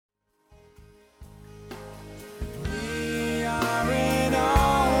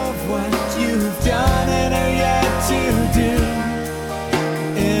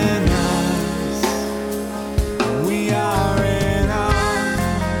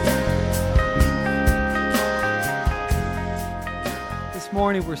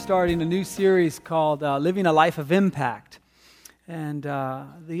morning we're starting a new series called Living a Life of Impact. And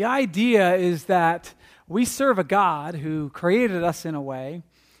the idea is that we serve a God who created us in a way,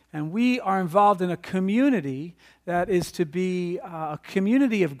 and we are involved in a community that is to be a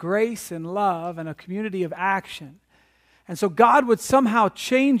community of grace and love and a community of action. And so God would somehow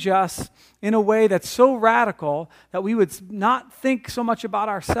change us in a way that's so radical that we would not think so much about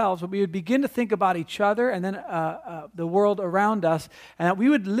ourselves, but we would begin to think about each other and then the world around us, and that we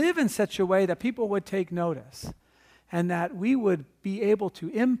would live in such a way that people would take notice and that we would be able to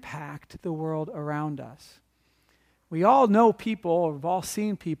impact the world around us. We all know people, or we've all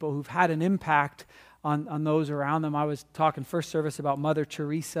seen people who've had an impact on those around them. I was talking first service about Mother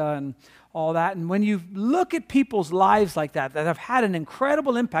Teresa and all that. And when you look at people's lives like that have had an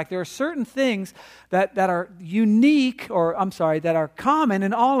incredible impact, there are certain things that are unique, that are common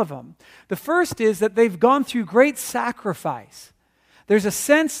in all of them. The first is that they've gone through great sacrifice. There's a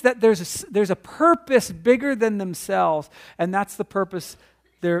sense that there's a purpose bigger than themselves, and that's the purpose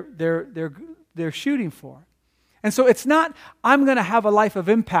they're shooting for. And so it's not, I'm going to have a life of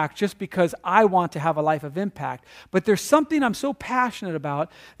impact just because I want to have a life of impact. But there's something I'm so passionate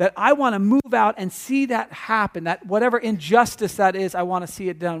about that I want to move out and see that happen. That whatever injustice that is, I want to see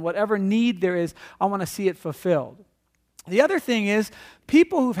it done. Whatever need there is, I want to see it fulfilled. The other thing is,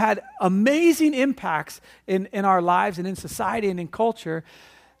 people who've had amazing impacts in our lives and in society and in culture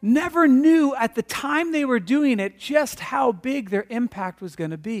never knew at the time they were doing it just how big their impact was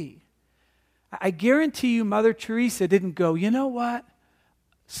going to be. I guarantee you Mother Teresa didn't go, you know what?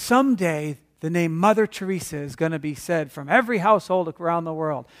 Someday the name Mother Teresa is going to be said from every household around the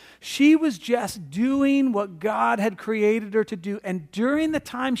world. She was just doing what God had created her to do. And during the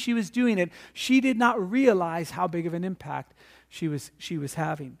time she was doing it, she did not realize how big of an impact she was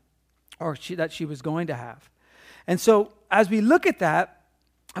having, or that she was going to have. And so as we look at that,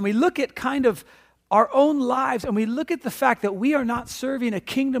 and we look at kind of our own lives, and we look at the fact that we are not serving a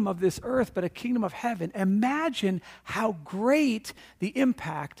kingdom of this earth, but a kingdom of heaven. Imagine how great the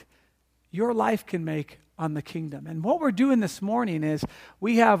impact your life can make on the kingdom. And what we're doing this morning is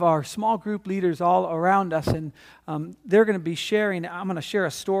we have our small group leaders all around us, and they're going to be sharing. I'm going to share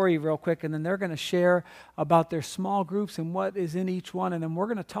a story real quick, and then they're going to share about their small groups and what is in each one. And then we're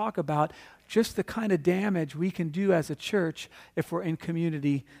going to talk about just the kind of damage we can do as a church if we're in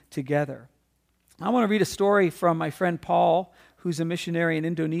community together. I want to read a story from my friend Paul, who's a missionary in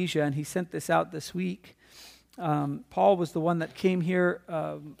Indonesia, and he sent this out this week. Paul was the one that came here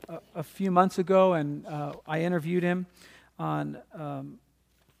a few months ago, and I interviewed him on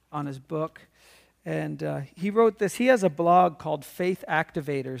his book. And he wrote this. He has a blog called Faith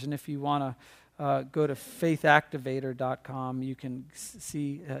Activators, and if you want to go to faithactivator.com, you can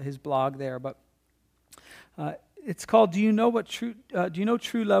see his blog there. But it's called Do You Know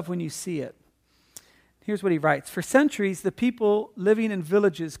True Love When You See It? Here's what he writes. For centuries, the people living in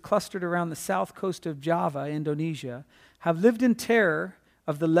villages clustered around the south coast of Java, Indonesia, have lived in terror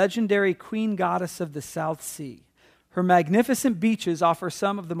of the legendary queen goddess of the South Sea. Her magnificent beaches offer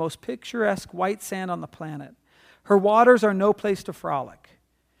some of the most picturesque white sand on the planet. Her waters are no place to frolic.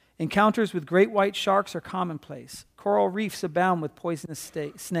 Encounters with great white sharks are commonplace. Coral reefs abound with poisonous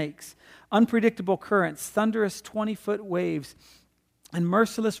snakes. Unpredictable currents, thunderous 20-foot waves, and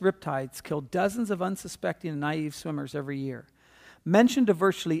merciless riptides kill dozens of unsuspecting and naive swimmers every year. Mention to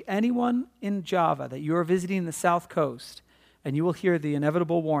virtually anyone in Java that you are visiting the south coast, and you will hear the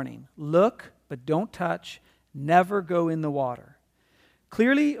inevitable warning: look, but don't touch, never go in the water.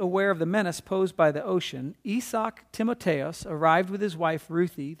 Clearly aware of the menace posed by the ocean, Isak Timotheos arrived with his wife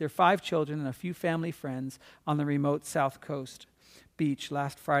Ruthie, their 5 children, and a few family friends on the remote south coast beach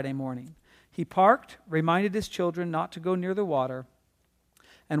last Friday morning. He parked, reminded his children not to go near the water,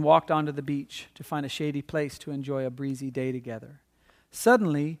 and walked onto the beach to find a shady place to enjoy a breezy day together.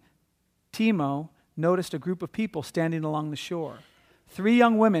 Suddenly, Timo noticed a group of people standing along the shore. 3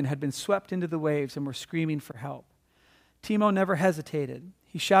 young women had been swept into the waves and were screaming for help. Timo never hesitated.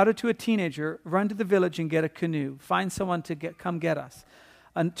 He shouted to a teenager, "Run to the village and get a canoe. Find someone to come get us."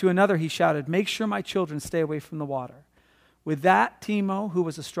 And to another he shouted, "Make sure my children stay away from the water." With that, Timo, who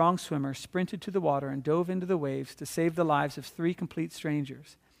was a strong swimmer, sprinted to the water and dove into the waves to save the lives of 3 complete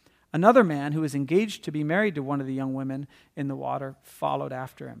strangers. Another man, who was engaged to be married to one of the young women in the water, followed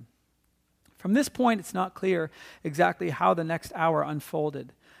after him. From this point, it's not clear exactly how the next hour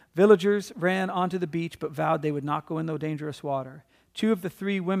unfolded. Villagers ran onto the beach but vowed they would not go in the dangerous water. 2 of the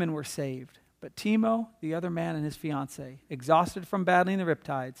 3 women were saved. But Timo, the other man, and his fiancée, exhausted from battling the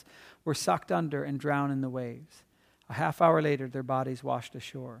riptides, were sucked under and drowned in the waves. A half hour later, their bodies washed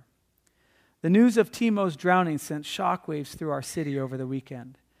ashore. The news of Timo's drowning sent shockwaves through our city over the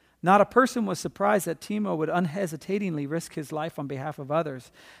weekend. Not a person was surprised that Timo would unhesitatingly risk his life on behalf of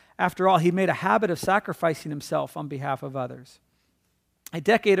others. After all, he made a habit of sacrificing himself on behalf of others. A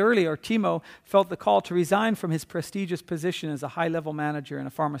decade earlier, Timo felt the call to resign from his prestigious position as a high-level manager in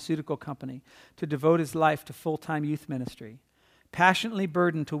a pharmaceutical company to devote his life to full-time youth ministry, passionately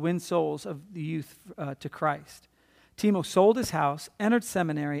burdened to win souls of the youth to Christ. Timo sold his house, entered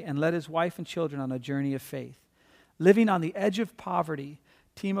seminary, and led his wife and children on a journey of faith. Living on the edge of poverty,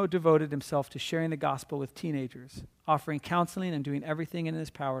 Timo devoted himself to sharing the gospel with teenagers, offering counseling and doing everything in his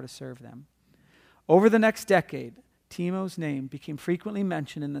power to serve them. Over the next decade, Timo's name became frequently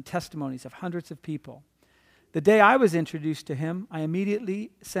mentioned in the testimonies of hundreds of people. The day I was introduced to him, I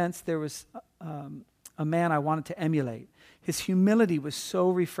immediately sensed there was a man I wanted to emulate. His humility was so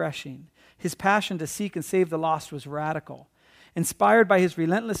refreshing. His passion to seek and save the lost was radical. Inspired by his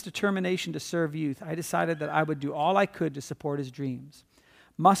relentless determination to serve youth, I decided that I would do all I could to support his dreams.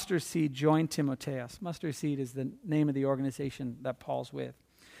 Mustard Seed joined Timotheus. Mustard Seed is the name of the organization that Paul's with.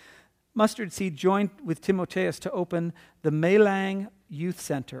 Mustard Seed joined with Timotheus to open the Mailang Youth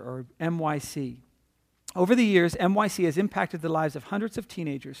Center, or MYC. Over the years, MYC has impacted the lives of hundreds of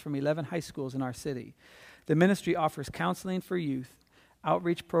teenagers from 11 high schools in our city. The ministry offers counseling for youth,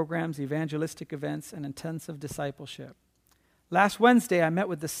 outreach programs, evangelistic events, and intensive discipleship. Last Wednesday, I met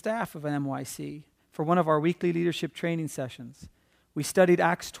with the staff of MYC for one of our weekly leadership training sessions. We studied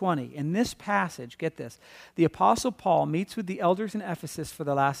Acts 20. In this passage, get this, the Apostle Paul meets with the elders in Ephesus for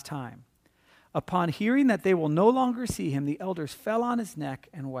the last time. Upon hearing that they will no longer see him, the elders fell on his neck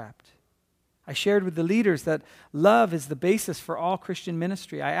and wept. I shared with the leaders that love is the basis for all Christian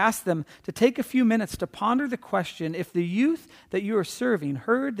ministry. I asked them to take a few minutes to ponder the question, if the youth that you are serving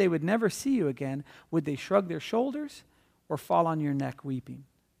heard they would never see you again, would they shrug their shoulders or fall on your neck weeping?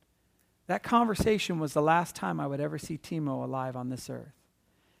 That conversation was the last time I would ever see Timo alive on this earth.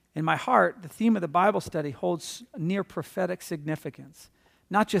 In my heart, the theme of the Bible study holds near prophetic significance.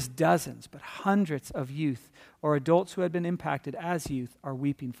 Not just dozens, but hundreds of youth or adults who had been impacted as youth are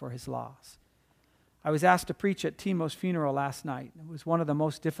weeping for his loss. I was asked to preach at Timo's funeral last night. It was one of the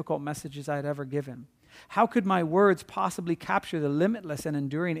most difficult messages I had ever given. How could my words possibly capture the limitless and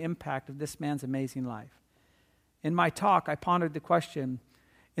enduring impact of this man's amazing life? In my talk, I pondered the question,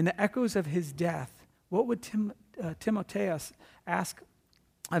 in the echoes of his death, what would Timotheus ask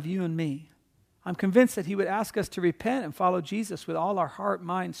of you and me? I'm convinced that he would ask us to repent and follow Jesus with all our heart,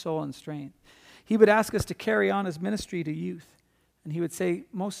 mind, soul, and strength. He would ask us to carry on his ministry to youth. And he would say,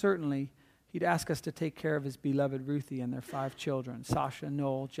 most certainly, he'd ask us to take care of his beloved Ruthie and their 5 children, Sasha,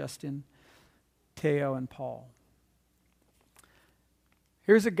 Noel, Justin, Teo, and Paul.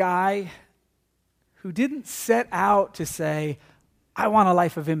 Here's a guy who didn't set out to say, I want a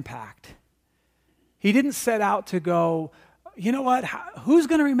life of impact. He didn't set out to go, you know what, who's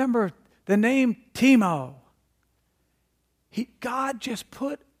going to remember the name Timo? God just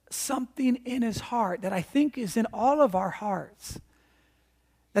put something in his heart that I think is in all of our hearts,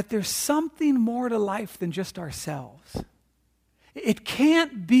 that there's something more to life than just ourselves. It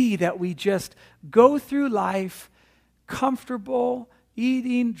can't be that we just go through life comfortable,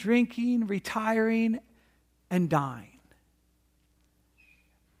 eating, drinking, retiring, and dying.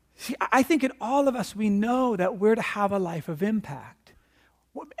 See, I think in all of us, we know that we're to have a life of impact.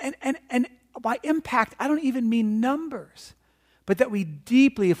 And by impact, I don't even mean numbers, but that we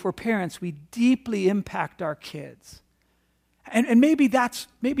deeply, if we're parents, we deeply impact our kids. And maybe that's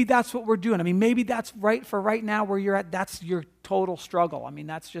what we're doing. I mean, maybe that's right for right now where you're at, that's your total struggle. I mean,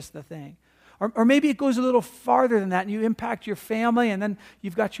 that's just the thing. Or maybe it goes a little farther than that and you impact your family and then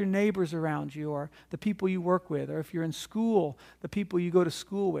you've got your neighbors around you or the people you work with. Or if you're in school, the people you go to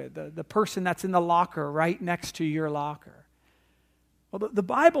school with, the person that's in the locker right next to your locker. Well, the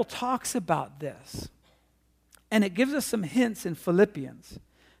Bible talks about this. And it gives us some hints in Philippians.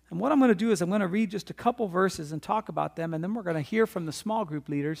 And what I'm going to do is I'm going to read just a couple verses and talk about them. And then we're going to hear from the small group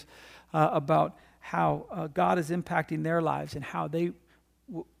leaders about how God is impacting their lives and how they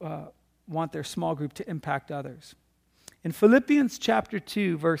want their small group to impact others. In Philippians chapter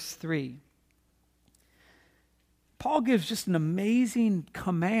 2, verse 3, Paul gives just an amazing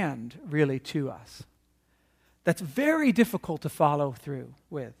command, really, to us that's very difficult to follow through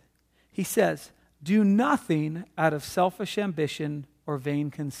with. He says, do nothing out of selfish ambition or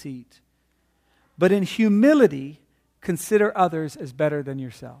vain conceit, but in humility consider others as better than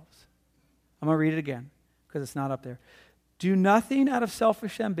yourselves. I'm going to read it again because it's not up there. Do nothing out of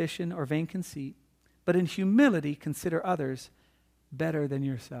selfish ambition or vain conceit, but in humility consider others better than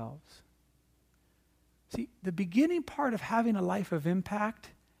yourselves. See, the beginning part of having a life of impact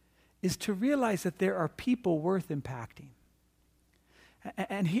is to realize that there are people worth impacting.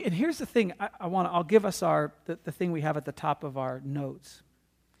 And here's the thing. I'll give us the thing we have at the top of our notes.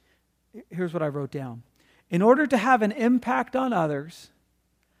 Here's what I wrote down. In order to have an impact on others,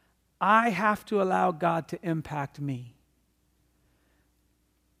 I have to allow God to impact me.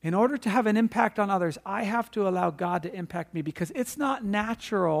 In order to have an impact on others, I have to allow God to impact me, because it's not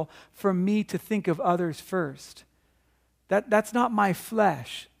natural for me to think of others first. That's not my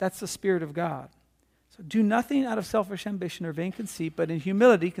flesh. That's the Spirit of God. So do nothing out of selfish ambition or vain conceit, but in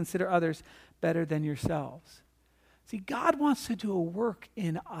humility consider others better than yourselves. See, God wants to do a work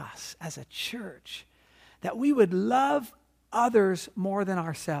in us as a church, that we would love others more than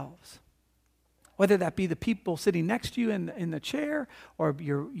ourselves. Whether that be the people sitting next to you in the chair, or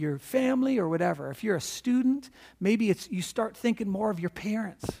your family, or whatever. If you're a student, maybe you start thinking more of your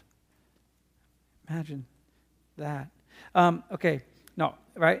parents. Imagine that.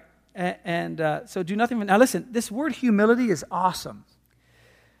 Right? So do nothing. Now listen, this word humility is awesome.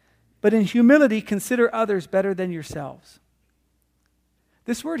 But in humility, consider others better than yourselves.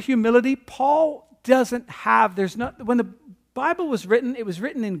 This word humility, Paul doesn't have, when the Bible was written, it was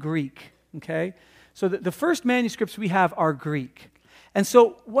written in Greek, okay? So the first manuscripts we have are Greek. And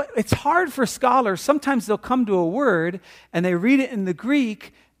so it's hard for scholars, sometimes they'll come to a word and they read it in the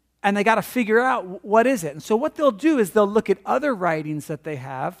Greek and they got to figure out what is it. And so what they'll do is they'll look at other writings that they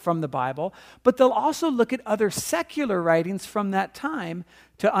have from the Bible, but they'll also look at other secular writings from that time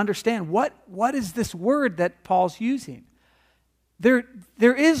to understand what is this word that Paul's using. There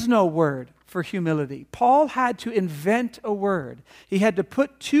is no word for humility. Paul had to invent a word. He had to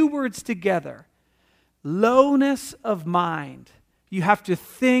put two words together. Lowness of mind. You have to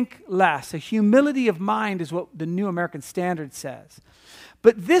think less. A humility of mind is what the New American Standard says.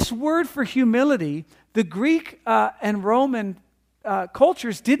 But this word for humility, the Greek and Roman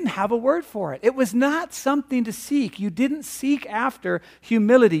cultures didn't have a word for it. It was not something to seek. You didn't seek after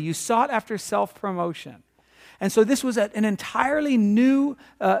humility. You sought after self-promotion. And so this was an entirely new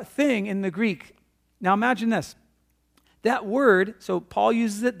thing in the Greek. Now imagine this. That word, so Paul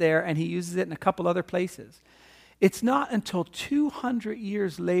uses it there, and he uses it in a couple other places. It's not until 200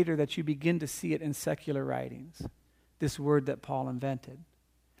 years later that you begin to see it in secular writings, this word that Paul invented.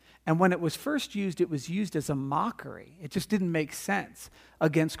 And when it was first used, it was used as a mockery. It just didn't make sense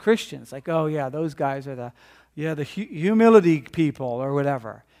against Christians. Like, oh yeah, those guys are the humility people or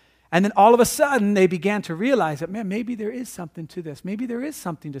whatever. And then all of a sudden, they began to realize that, man, maybe there is something to this. Maybe there is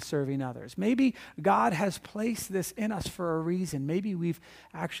something to serving others. Maybe God has placed this in us for a reason. Maybe we've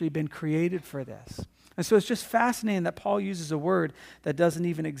actually been created for this. And so it's just fascinating that Paul uses a word that doesn't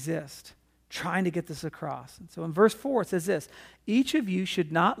even exist, trying to get this across. And so in verse 4, it says this, each of you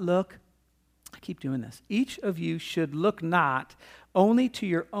should not look, I keep doing this, each of you should look not only to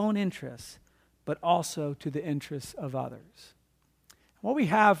your own interests, but also to the interests of others. What we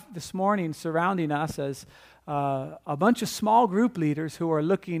have this morning surrounding us is a bunch of small group leaders who are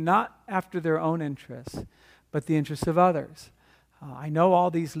looking not after their own interests, but the interests of others. I know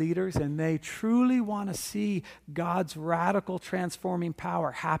all these leaders, and they truly want to see God's radical transforming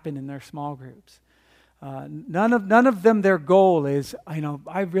power happen in their small groups. None of them, their goal is,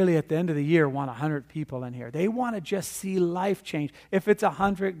 I really at the end of the year want 100 people in here. They want to just see life change. If it's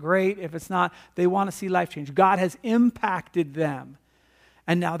 100, great. If it's not, they want to see life change. God has impacted them.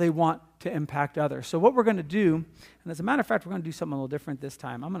 And now they want to impact others. So what we're going to do, and as a matter of fact, we're going to do something a little different this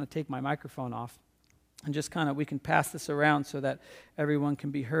time. I'm going to take my microphone off and just we can pass this around so that everyone can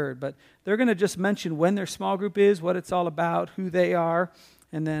be heard. But they're going to just mention when their small group is, what it's all about, who they are,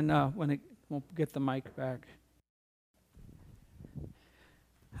 and then we'll get the mic back.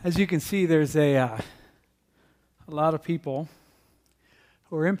 As you can see, there's a lot of people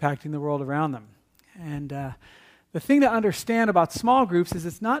who are impacting the world around them. And the thing to understand about small groups is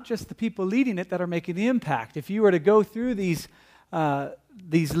it's not just the people leading it that are making the impact. If you were to go through these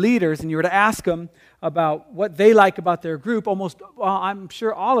leaders and you were to ask them about what they like about their group, I'm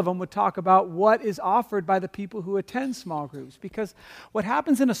sure all of them would talk about what is offered by the people who attend small groups. Because what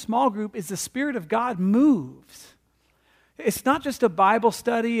happens in a small group is the Spirit of God moves. It's not just a Bible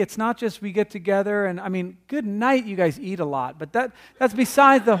study. It's not just we get together and, good night, you guys eat a lot. But that's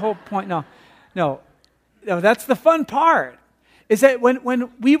beside the whole point. No, that's the fun part, is that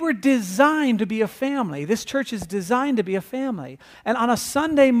when we were designed to be a family, this church is designed to be a family. And on a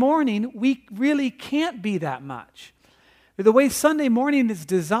Sunday morning, we really can't be that much. The way Sunday morning is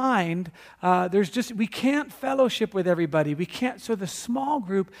designed, we can't fellowship with everybody. We can't. So the small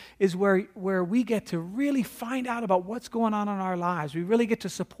group is where we get to really find out about what's going on in our lives. We really get to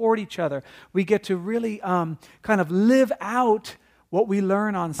support each other. We get to really kind of live out what we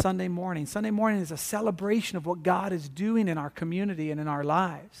learn on Sunday morning. Sunday morning is a celebration of what God is doing in our community and in our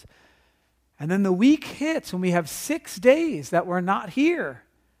lives. And then the week hits when we have 6 days that we're not here.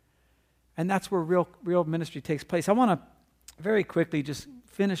 And that's where real ministry takes place. I want to very quickly just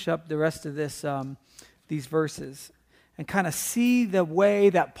finish up the rest of these verses and kind of see the way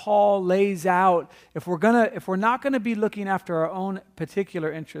that Paul lays out if we're not going to be looking after our own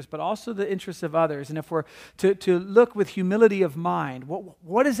particular interests, but also the interests of others, and if we're to look with humility of mind,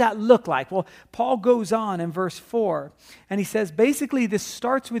 what does that look like? Well, Paul goes on in verse 4, and he says, basically, this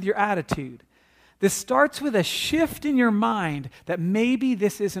starts with your attitude. This starts with a shift in your mind that maybe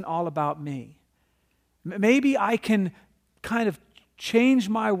this isn't all about me. Maybe I can kind of change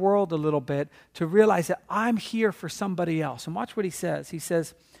my world a little bit to realize that I'm here for somebody else. And watch what he says. He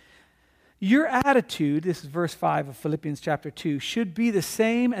says, your attitude, this is verse 5 of Philippians chapter 2, should be the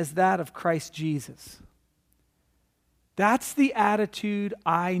same as that of Christ Jesus. That's the attitude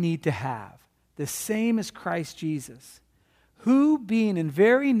I need to have, the same as Christ Jesus, who, being in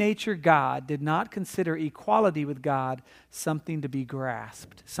very nature God, did not consider equality with God something to be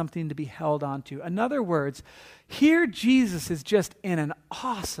grasped, something to be held onto. In other words, here Jesus is just in an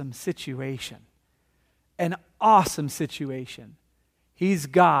awesome situation. An awesome situation. He's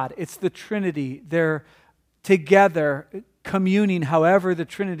God. It's the Trinity. They're together communing however the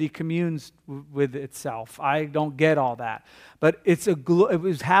Trinity communes with itself. I don't get all that. But it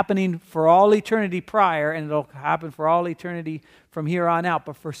was happening for all eternity prior, and it'll happen for all eternity from here on out.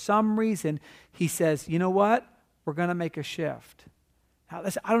 But for some reason, he says, you know what? We're going to make a shift. Now,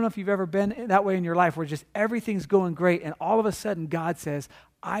 listen, I don't know if you've ever been that way in your life where just everything's going great, and all of a sudden God says,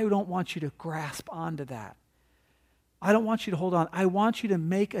 I don't want you to grasp onto that. I don't want you to hold on. I want you to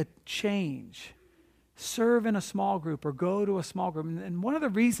make a change. Serve in a small group or go to a small group. And one of the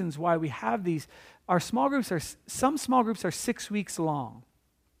reasons why we have these, some small groups are 6 weeks long.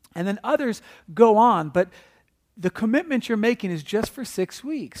 And then others go on, but the commitment you're making is just for 6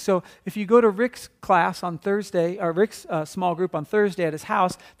 weeks. So if you go to Rick's class on Thursday, or Rick's small group on Thursday at his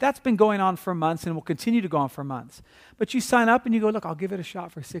house, that's been going on for months and will continue to go on for months. But you sign up and you go, look, I'll give it a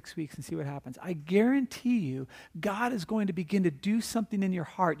shot for 6 weeks and see what happens. I guarantee you, God is going to begin to do something in your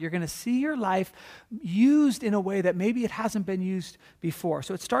heart. You're going to see your life used in a way that maybe it hasn't been used before.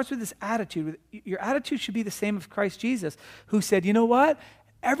 So it starts with this attitude. Your attitude should be the same as Christ Jesus, who said, you know what?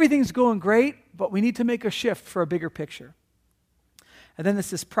 Everything's going great, but we need to make a shift for a bigger picture. And then there's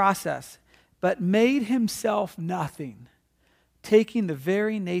this process. But made himself nothing, taking the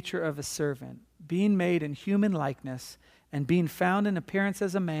very nature of a servant, being made in human likeness, and being found in appearance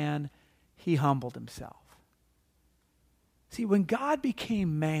as a man, he humbled himself. See, when God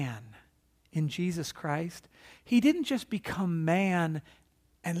became man in Jesus Christ, he didn't just become man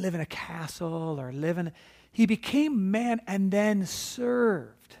and live in a castle or he became man and then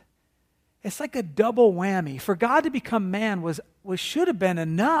served. It's like a double whammy. For God to become man should have been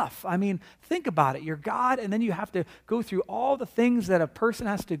enough. I mean, think about it. You're God, and then you have to go through all the things that a person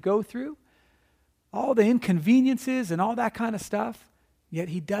has to go through, all the inconveniences and all that kind of stuff. Yet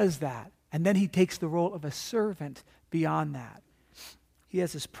he does that. And then he takes the role of a servant beyond that. He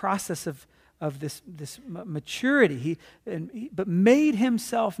has this process of this maturity. But made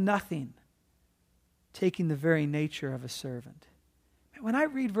himself nothing, taking the very nature of a servant. When I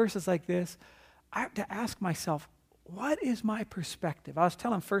read verses like this, I have to ask myself, what is my perspective? I was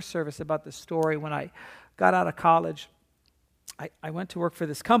telling first service about this story when I got out of college. I went to work for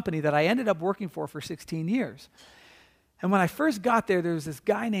this company that I ended up working for 16 years. And when I first got there was this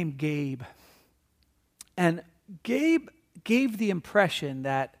guy named Gabe. And Gabe gave the impression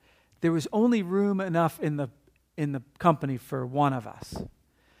that there was only room enough in the company for one of us.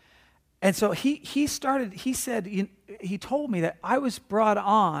 And so he told me that I was brought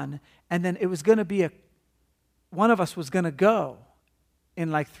on, and then it was going to be one of us was going to go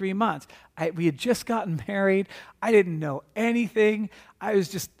in like 3 months. We had just gotten married. I didn't know anything.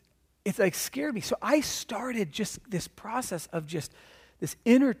 It's like scared me. So I started just this process of just this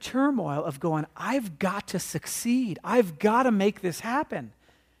inner turmoil of going, I've got to succeed. I've got to make this happen.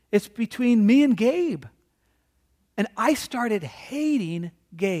 It's between me and Gabe. And I started hating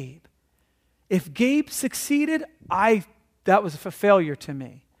Gabe. If Gabe succeeded, that was a failure to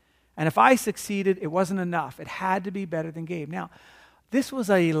me. And if I succeeded, it wasn't enough. It had to be better than Gabe. Now, this was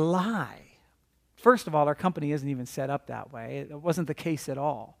a lie. First of all, our company isn't even set up that way. It wasn't the case at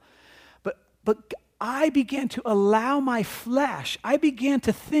all. But I began to allow my flesh, I began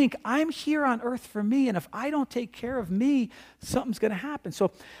to think, I'm here on earth for me, and if I don't take care of me, something's going to happen.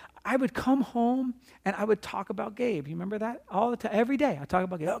 So I would come home and I would talk about Gabe. You remember that? All the time, every day I talk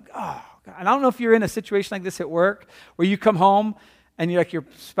about Gabe. Oh, God. And I don't know if you're in a situation like this at work where you come home and your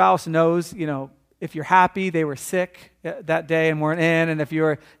spouse knows, if you're happy, they were sick that day and weren't in, and if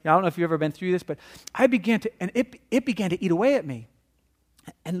I don't know if you've ever been through this, but it began to eat away at me.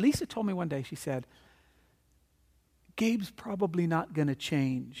 And Lisa told me one day, she said, Gabe's probably not going to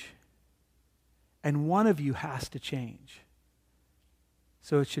change, and one of you has to change.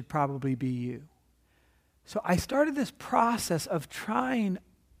 So it should probably be you. So I started this process of trying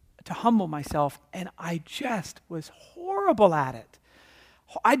to humble myself, and I just was horrible at it.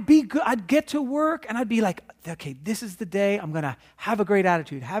 I'd be good. I'd get to work, and I'd be like, okay, this is the day. I'm going to have a great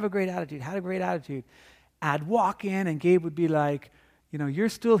attitude, have a great attitude, have a great attitude. I'd walk in, and Gabe would be like, you're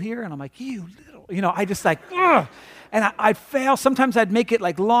still here? And I'm like, you little, I just like, ugh. And I'd fail. Sometimes I'd make it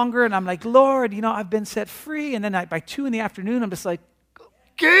like longer, and I'm like, Lord, I've been set free. And then by 2 p.m, I'm just like,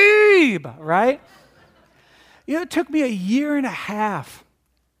 Gabe, right? It took me a year and a half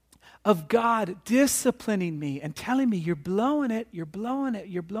of God disciplining me and telling me, you're blowing it, you're blowing it,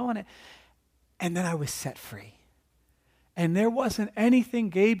 you're blowing it. And then I was set free. And there wasn't anything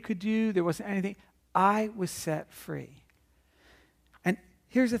Gabe could do. There wasn't anything. I was set free. And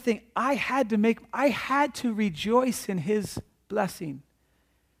here's the thing. I had to rejoice in his blessing.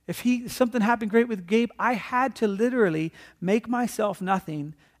 If something happened great with Gabe, I had to literally make myself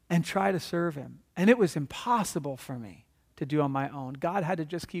nothing and try to serve him. And it was impossible for me to do on my own. God had to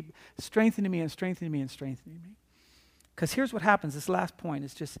just keep strengthening me and strengthening me and strengthening me. Because here's what happens. This last point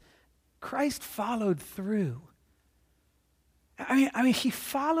is just Christ followed through. I mean, he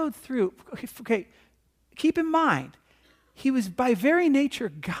followed through. Okay, keep in mind, he was by very nature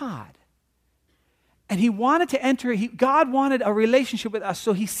God. And he wanted to enter, God wanted a relationship with us,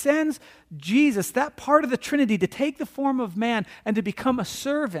 so he sends Jesus, that part of the Trinity, to take the form of man and to become a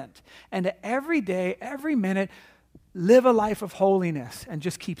servant. And to every day, every minute, live a life of holiness and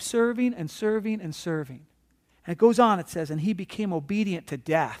just keep serving and serving and serving. And it goes on, it says, and he became obedient to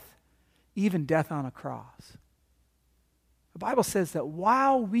death, even death on a cross. The Bible says that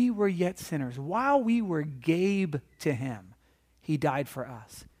while we were yet sinners, while we were Gabe to him, he died for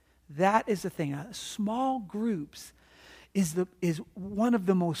us. That is the thing. Small groups is one of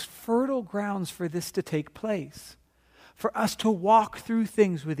the most fertile grounds for this to take place, for us to walk through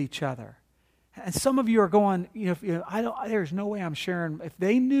things with each other. And some of you are going, there's no way I'm sharing. If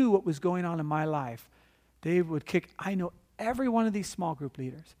they knew what was going on in my life, they would kick. I know every one of these small group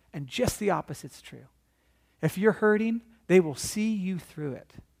leaders, and just the opposite's true. If you're hurting, they will see you through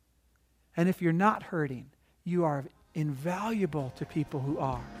it. And if you're not hurting, you are invaluable to people who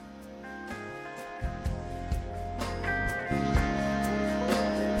are.